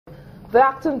The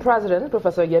acting president,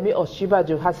 Professor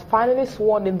Osinbajo, has finally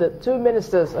sworn in the 2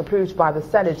 ministers approved by the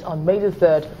Senate on May 3,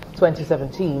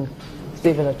 2017.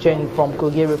 Stephen Ocheni from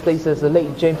Kogi replaces the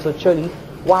late James Ocholi,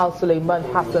 while Suleiman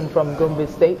Hassan from Gombe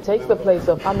State takes the place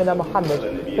of Amina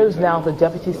Mohammed, who is now the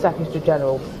Deputy Secretary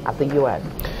General at the UN.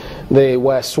 They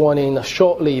were sworn in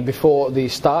shortly before the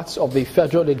start of the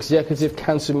Federal Executive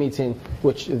Council meeting,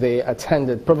 which they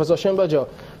attended. Professor Osinbajo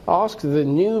asked the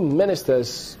new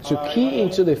ministers to key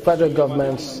into the federal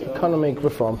government's economic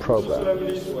reform program. That I will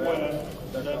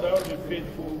be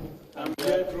faithful and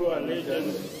bear true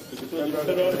allegiance to the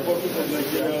Federal Republic of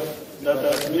Nigeria, that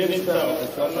as minister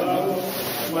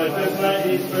of my personal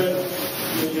interest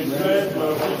will interest my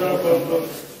official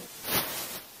purpose.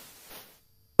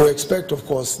 We expect, of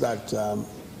course, that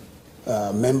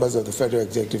members of the Federal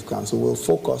Executive Council will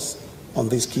focus on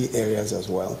these key areas as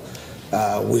well.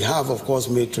 We have, of course,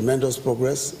 made tremendous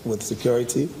progress with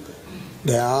security.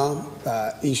 There are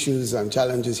issues and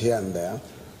challenges here and there,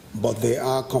 but they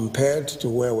are, compared to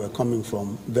where we're coming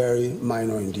from, very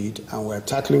minor indeed, and we're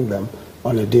tackling them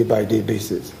on a day-by-day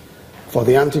basis. For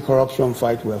the anti-corruption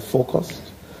fight, we're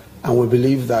focused, and we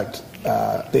believe that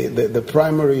the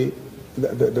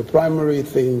primary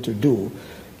thing to do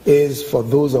is for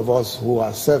those of us who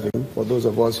are serving, for those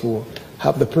of us who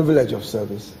have the privilege of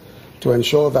service, to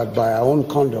ensure that by our own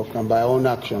conduct and by our own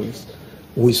actions,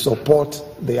 we support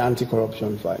the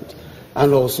anti-corruption fight,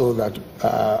 and also that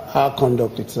our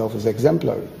conduct itself is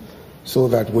exemplary, so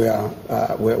that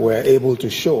we're able to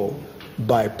show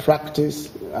by practice,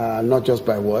 not just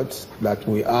by words, that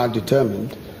we are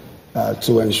determined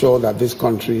to ensure that this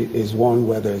country is one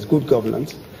where there is good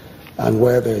governance and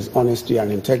where there is honesty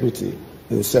and integrity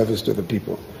in service to the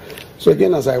people. So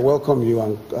again, as I welcome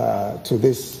you to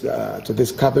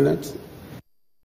this cabinet,